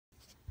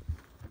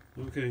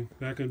Okay,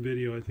 back on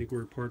video. I think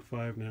we're at part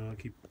 5 now. I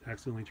keep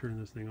accidentally turning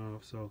this thing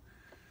off, so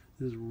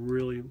this is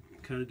really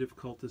kind of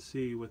difficult to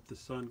see with the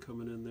sun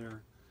coming in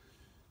there.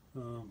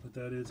 But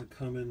that is a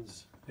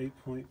Cummins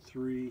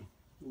 8.3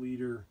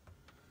 liter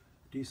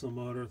diesel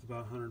motor with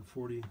about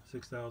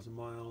 146,000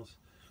 miles.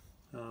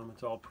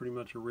 It's all pretty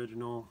much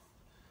original.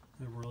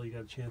 I haven't really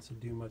got a chance to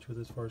do much with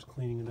it as far as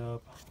cleaning it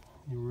up.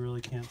 You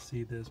really can't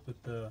see this,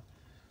 but the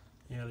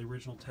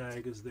original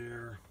tag is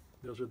there.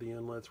 Those are the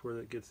inlets where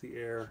it gets the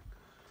air.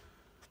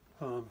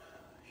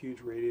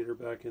 Huge radiator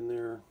back in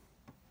there.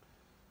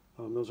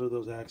 Those are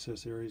those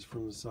access areas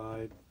from the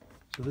side.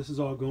 So this is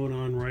all going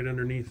on right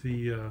underneath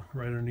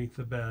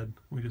the bed.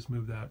 We just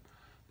moved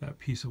that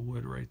piece of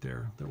wood right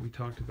there that we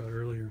talked about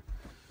earlier.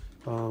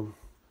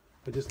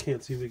 I just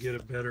can't seem to get a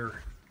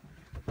better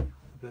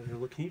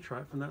look. Can you try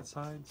it from that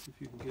side? See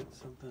if you can get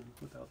something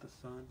without the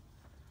sun.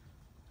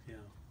 Yeah,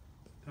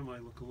 that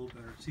might look a little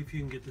better. See if you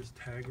can get this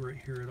tag right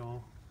here at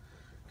all.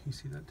 Can you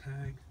see that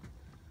tag?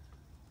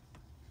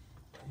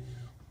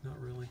 Yeah, not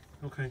really.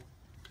 Okay.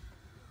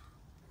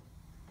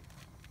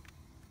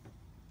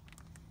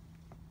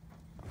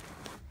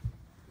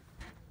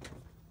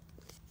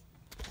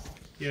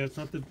 Yeah, it's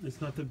not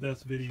the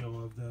best video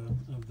of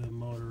the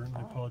motor, and I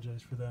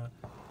apologize for that.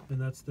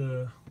 And that's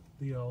the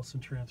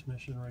Allison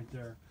transmission right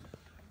there.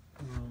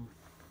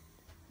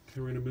 Okay,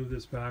 we're going to move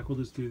this back. We'll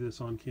just do this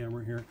on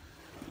camera here.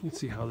 You can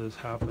see how this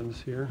happens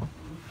here.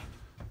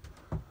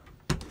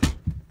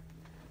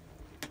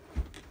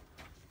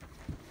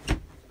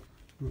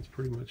 That's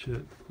pretty much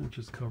it. It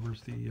just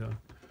covers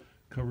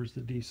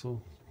the diesel.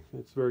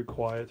 It's very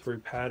quiet. It's very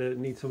padded. It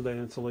needs some of that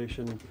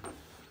insulation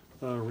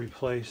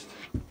replaced.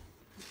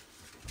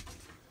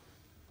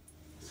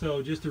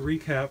 So just to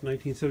recap,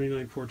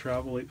 1979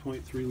 Foretravel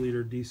 8.3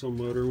 liter diesel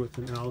motor with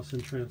an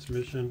Allison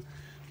transmission.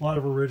 A lot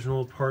of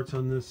original parts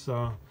on this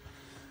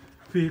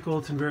vehicle.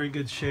 It's in very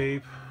good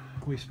shape.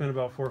 We spent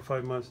about 4 or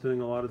 5 months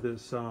doing a lot of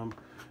this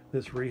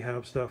this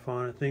rehab stuff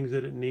on it. Things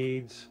that it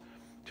needs: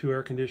 2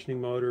 air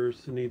conditioning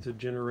motors. It needs a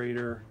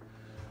generator.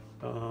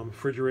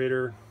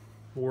 Refrigerator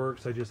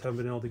works. I just haven't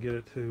been able to get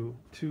it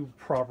to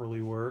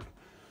properly work.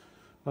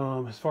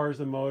 As far as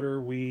the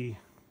motor, we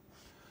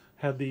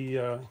had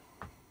the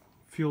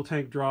fuel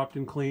tank dropped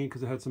and cleaned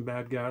because it had some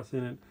bad gas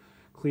in it.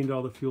 Cleaned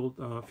all the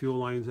fuel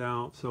lines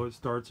out, so it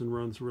starts and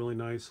runs really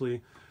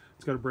nicely.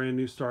 It's got a brand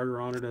new starter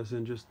on it, as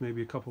in just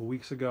maybe a couple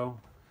weeks ago.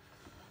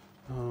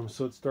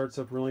 So it starts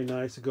up really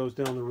nice. It goes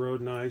down the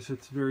road nice.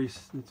 It's very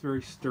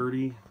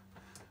sturdy,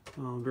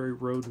 very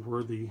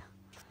roadworthy.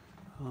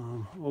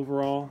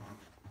 Overall,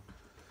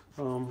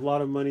 a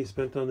lot of money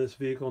spent on this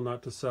vehicle,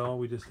 not to sell.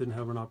 We just didn't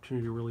have an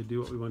opportunity to really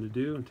do what we wanted to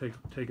do and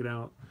take it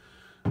out.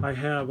 I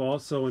have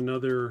also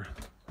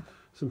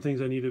some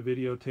things I need to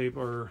videotape,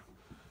 or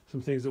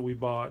some things that we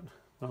bought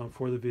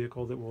for the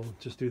vehicle, that we'll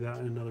just do that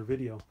in another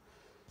video.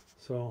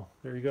 So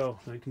there you go,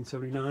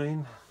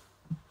 1979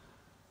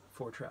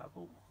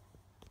 Foretravel.